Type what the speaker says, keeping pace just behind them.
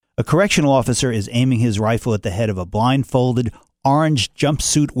A correctional officer is aiming his rifle at the head of a blindfolded, orange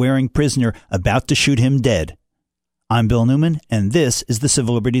jumpsuit-wearing prisoner about to shoot him dead. I'm Bill Newman, and this is the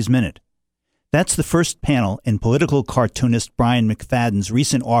Civil Liberties Minute. That's the first panel in political cartoonist Brian McFadden's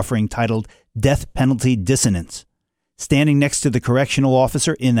recent offering titled Death Penalty Dissonance. Standing next to the correctional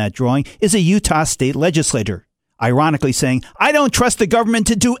officer in that drawing is a Utah state legislator, ironically saying, "I don't trust the government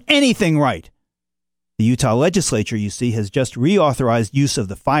to do anything right." The Utah legislature, you see, has just reauthorized use of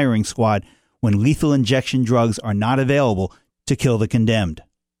the firing squad when lethal injection drugs are not available to kill the condemned.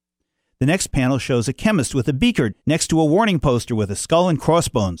 The next panel shows a chemist with a beaker next to a warning poster with a skull and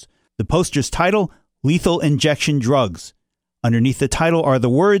crossbones. The poster's title, Lethal Injection Drugs. Underneath the title are the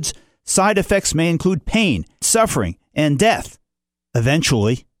words, "Side effects may include pain, suffering, and death."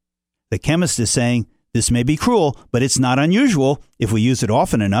 Eventually, the chemist is saying, this may be cruel, but it's not unusual if we use it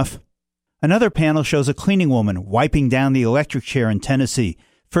often enough. Another panel shows a cleaning woman wiping down the electric chair in Tennessee.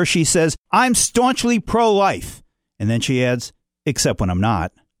 First she says, "I'm staunchly pro-life." And then she adds, "except when I'm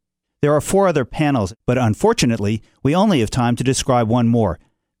not." There are 4 other panels, but unfortunately, we only have time to describe one more.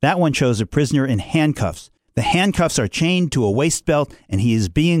 That one shows a prisoner in handcuffs. The handcuffs are chained to a waist belt, and he is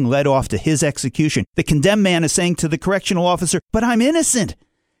being led off to his execution. The condemned man is saying to the correctional officer, "But I'm innocent."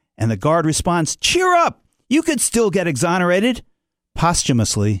 And the guard responds, "Cheer up! You could still get exonerated."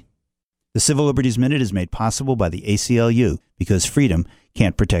 Posthumously. The Civil Liberties Minute is made possible by the ACLU because freedom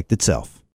can't protect itself.